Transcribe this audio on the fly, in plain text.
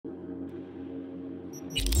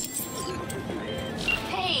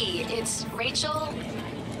Hey, it's Rachel.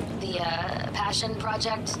 The, Passion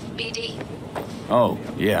Project BD. Oh,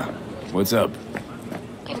 yeah. What's up?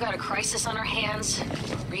 We've got a crisis on our hands.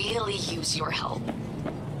 Really use your help.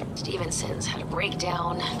 Stevenson's had a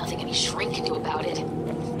breakdown. Nothing any shrink can do about it.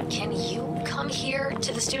 Can you come here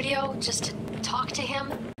to the studio just to talk to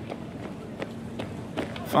him?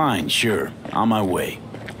 Fine, sure. On my way.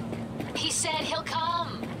 He said he'll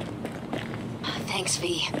come. Thanks,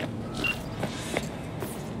 V.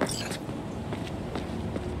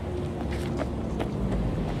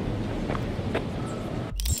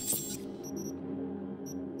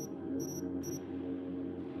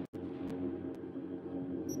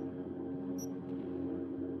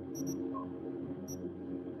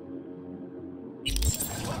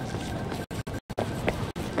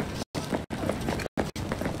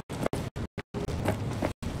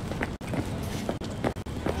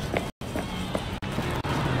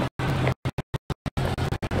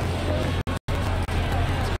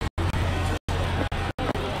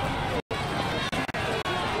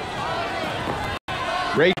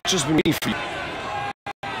 Rachel's been waiting for you.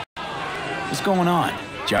 What's going on?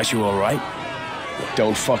 Joshua all right?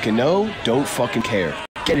 Don't fucking know, don't fucking care.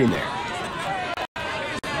 Get in there.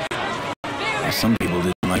 Well, some people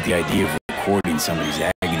didn't like the idea of recording somebody's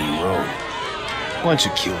agony road. Bunch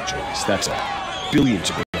of killjoys, that's all.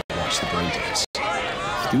 Billions are gonna watch the brain dance.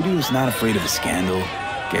 Studio's not afraid of a scandal,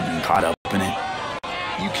 getting caught up in it.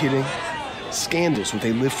 You kidding? Scandal's what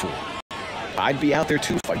they live for. I'd be out there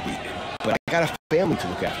too if I'd be it. But I got a family to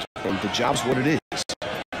look after, and the job's what it is.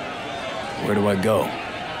 Where do I go?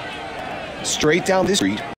 Straight down this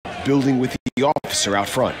street, building with the officer out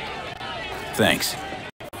front. Thanks.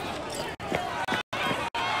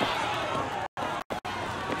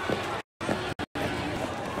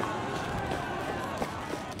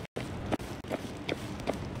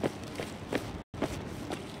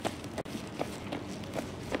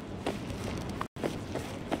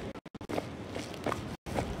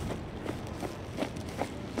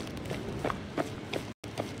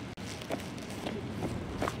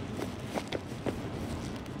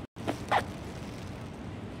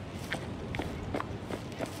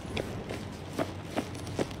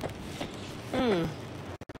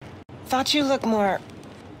 Thought you looked more,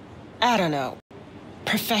 I don't know,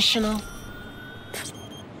 professional?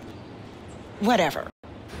 Whatever.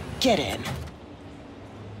 Get in.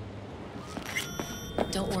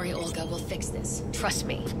 Don't worry, Olga. We'll fix this. Trust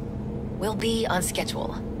me. We'll be on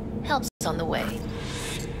schedule. Help's on the way.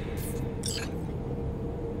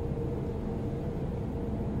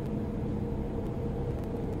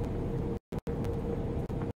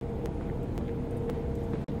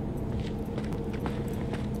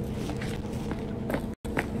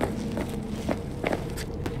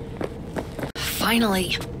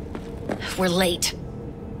 Finally. We're late.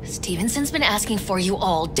 Stevenson's been asking for you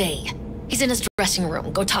all day. He's in his dressing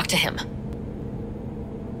room. Go talk to him.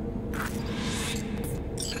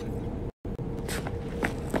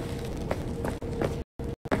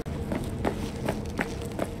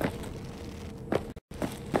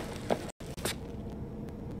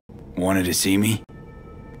 Wanted to see me?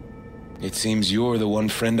 It seems you're the one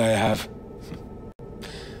friend I have.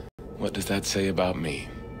 What does that say about me?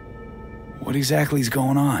 What exactly is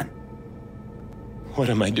going on? What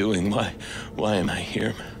am I doing? Why am I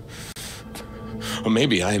here? Or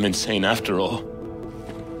maybe I am insane after all.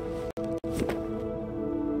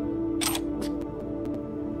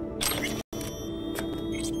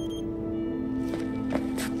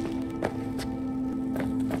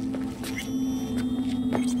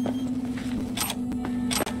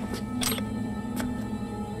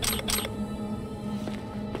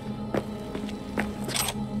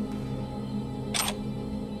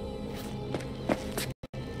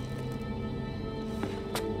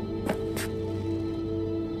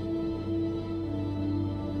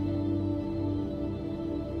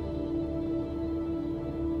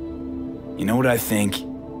 You know what I think?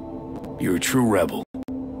 You're a true rebel.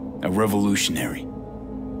 A revolutionary.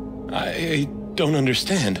 I don't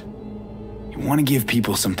understand. You want to give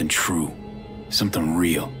people something true. Something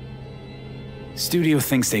real. Studio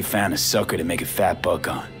thinks they found a sucker to make a fat buck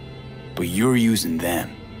on. But you're using them.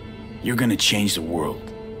 You're gonna change the world.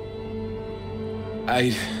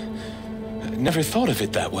 I never thought of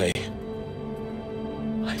it that way.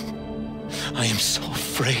 I am so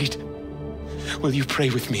afraid. Will you pray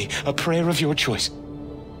with me? A prayer of your choice.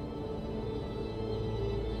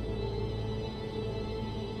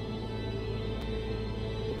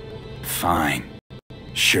 Fine.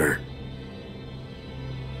 Sure.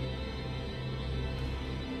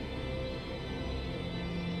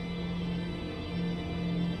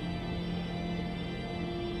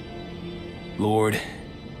 Lord,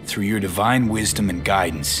 through your divine wisdom and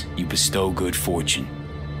guidance, you bestow good fortune.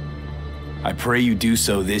 I pray you do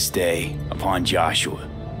so this day upon Joshua,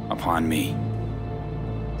 upon me.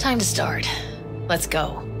 Time to start. Let's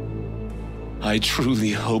go. I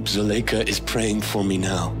truly hope Zuleika is praying for me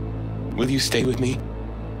now. Will you stay with me?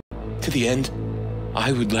 To the end,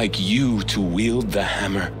 I would like you to wield the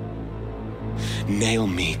hammer. Nail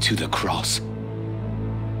me to the cross.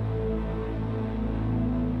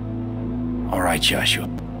 All right, Joshua.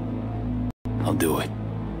 I'll do it.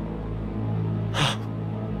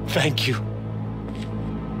 Thank you.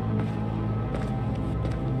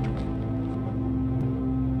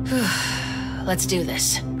 Let's do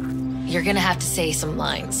this. You're gonna have to say some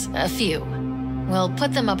lines. A few. We'll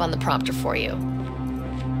put them up on the prompter for you.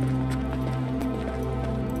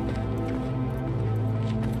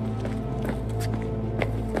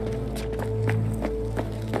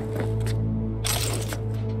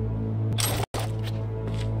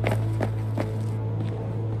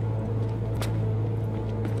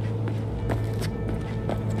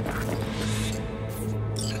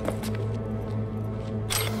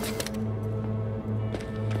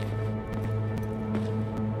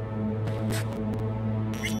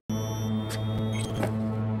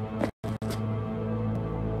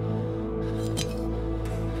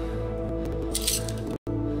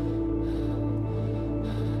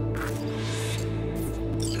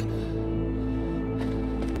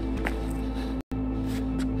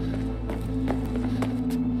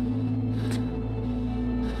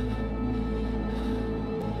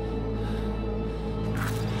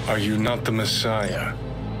 Are you not the Messiah?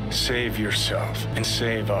 Save yourself and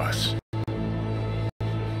save us.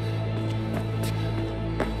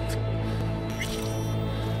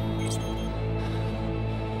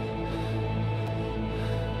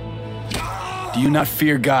 Do you not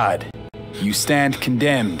fear God? You stand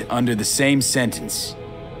condemned under the same sentence.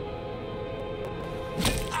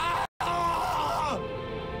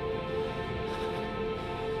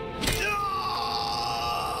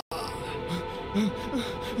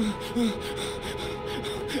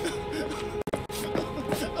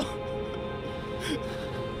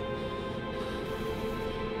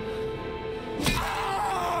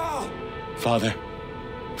 Father,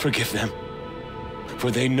 forgive them, for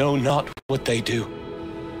they know not what they do.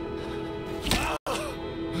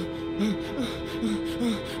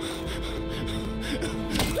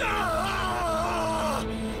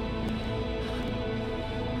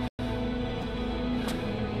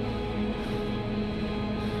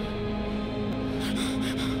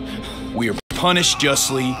 We are punished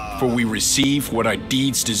justly, for we receive what our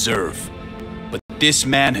deeds deserve. But this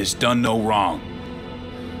man has done no wrong.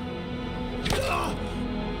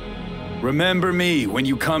 Remember me when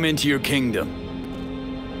you come into your kingdom.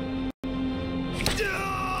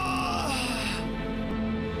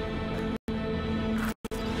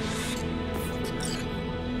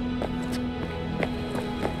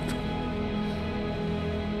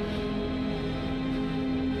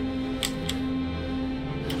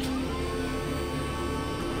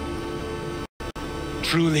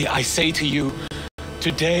 Truly, I say to you,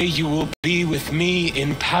 today you will be with me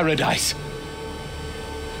in paradise.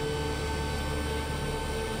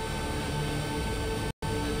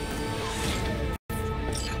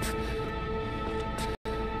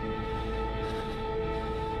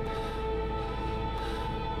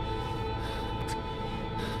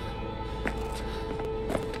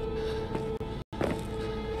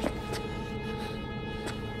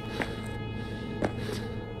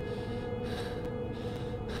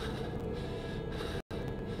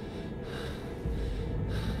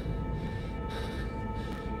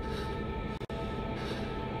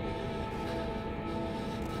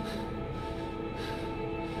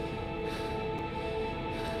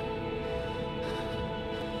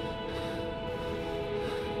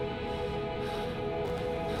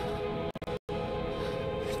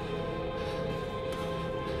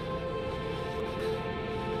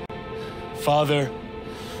 Father,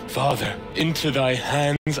 Father, into thy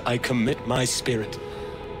hands I commit my spirit.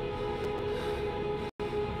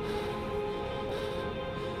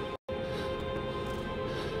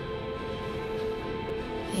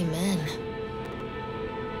 Amen.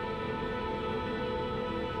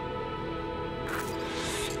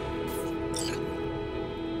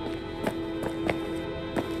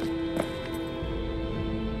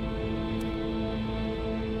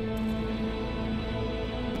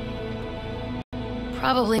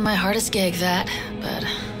 Probably my hardest gig, that, but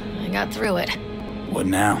I got through it. What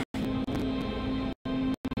now?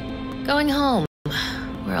 Going home,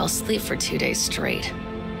 where I'll sleep for 2 days straight.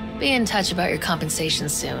 Be in touch about your compensation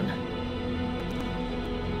soon.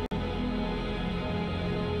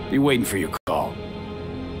 Be waiting for your call.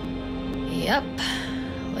 Yep.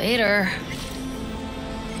 Later.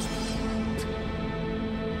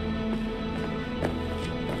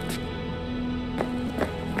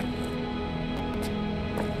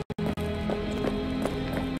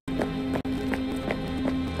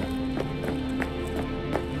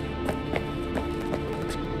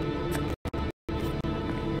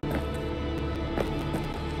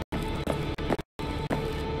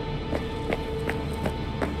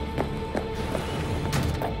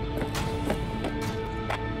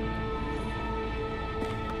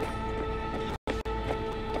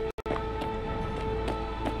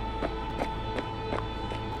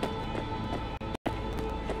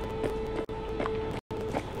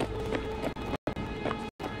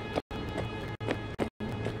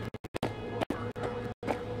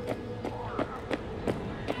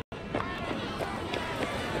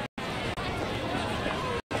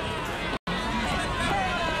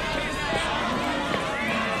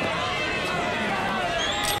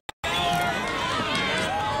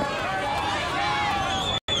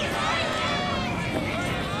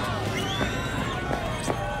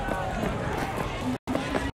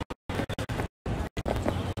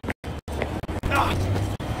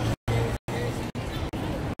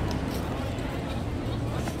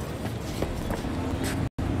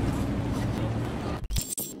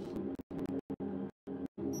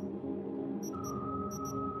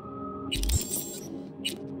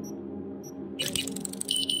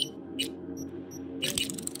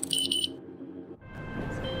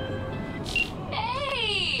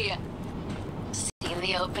 Hey! Seen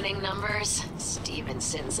the opening numbers?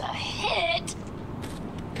 Stevenson's a hit.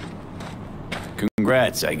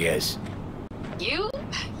 Congrats, I guess. You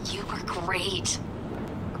were great.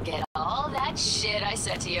 Forget all that shit I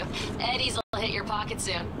said to you. Eddie's will hit your pocket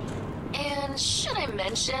soon. And should I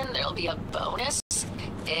mention there'll be a bonus?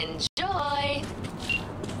 Enjoy!